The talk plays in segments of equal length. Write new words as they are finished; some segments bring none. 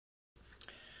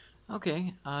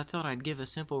Okay, I thought I'd give a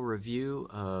simple review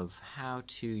of how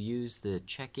to use the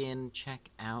check-in,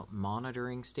 check-out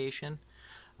monitoring station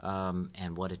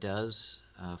and what it does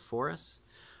for us.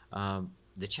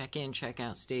 The check-in,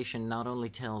 check-out station not only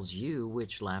tells you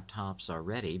which laptops are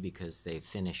ready because they've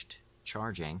finished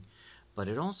charging, but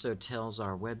it also tells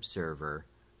our web server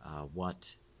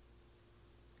what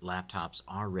laptops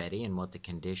are ready and what the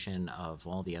condition of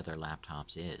all the other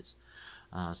laptops is.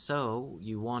 So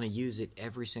you want to use it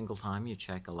every single time you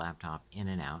check a laptop in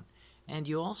and out. And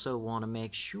you also want to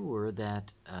make sure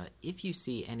that if you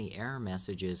see any error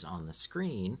messages on the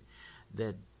screen,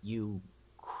 that you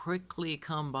quickly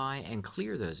come by and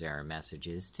clear those error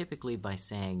messages, typically by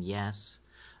saying yes,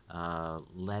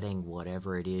 letting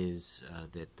whatever it is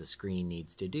that the screen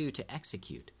needs to do to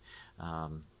execute.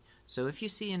 So if you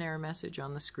see an error message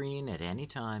on the screen at any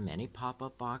time, any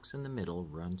pop-up box in the middle,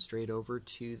 run straight over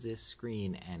to this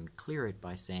screen and clear it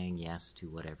by saying yes to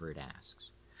whatever it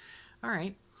asks.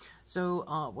 Alright,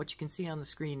 so what you can see on the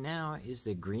screen now is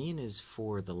that green is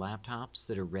for the laptops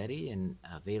that are ready and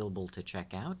available to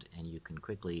check out, and you can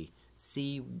quickly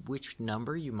see which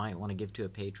number you might want to give to a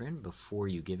patron before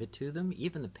you give it to them.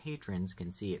 Even the patrons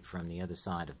can see it from the other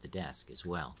side of the desk as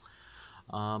well.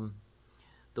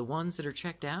 The ones that are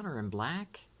checked out are in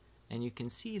black, and you can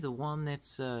see the one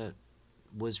that's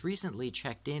was recently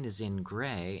checked in is in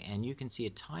gray, and you can see a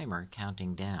timer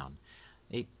counting down.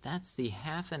 That's the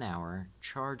half-an-hour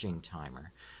charging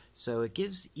timer. So it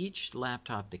gives each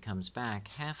laptop that comes back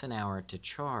half an hour to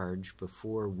charge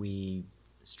before we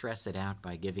stress it out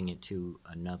by giving it to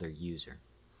another user.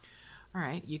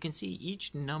 Alright, you can see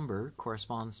each number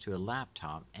corresponds to a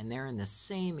laptop, and they're in the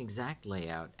same exact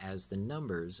layout as the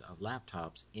numbers of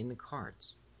laptops in the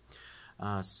carts.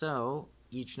 So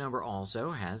each number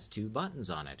also has two buttons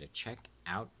on it, a check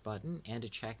out button and a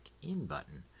check in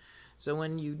button. So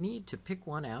when you need to pick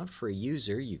one out for a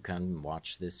user, you come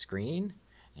watch this screen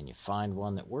and you find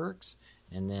one that works,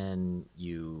 and then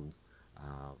you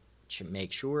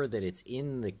make sure that it's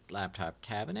in the laptop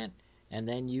cabinet, and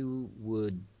then you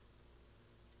would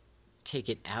take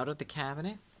it out of the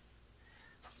cabinet.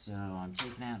 So I'm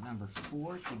taking out number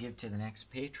 4 to give to the next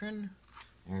patron.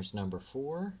 There's number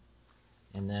 4.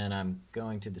 And then I'm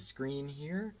going to the screen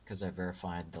here because I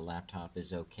verified the laptop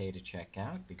is okay to check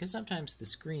out, because sometimes the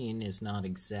screen is not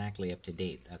exactly up to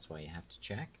date. That's why you have to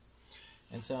check.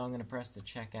 And so I'm going to press the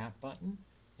checkout button,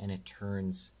 and it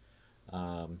turns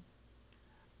dark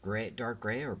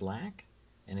gray or black,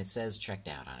 and it says checked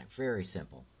out on it. Very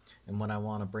simple. And when I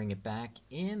want to bring it back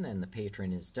in and the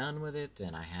patron is done with it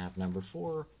and I have number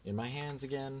 4 in my hands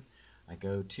again, I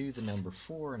go to the number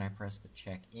 4 and I press the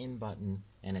check in button,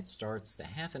 and it starts the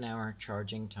half-an-hour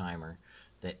charging timer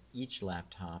that each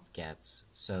laptop gets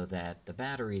so that the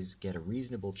batteries get a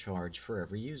reasonable charge for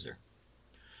every user.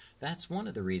 That's one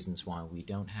of the reasons why we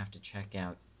don't have to check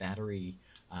out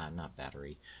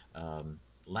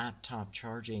laptop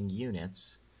charging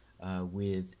units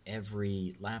with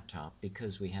every laptop,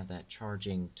 because we have that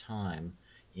charging time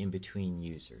in between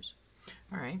users.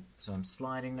 Alright, so I'm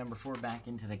sliding number 4 back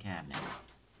into the cabinet.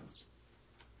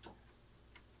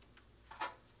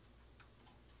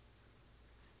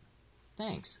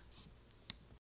 Thanks.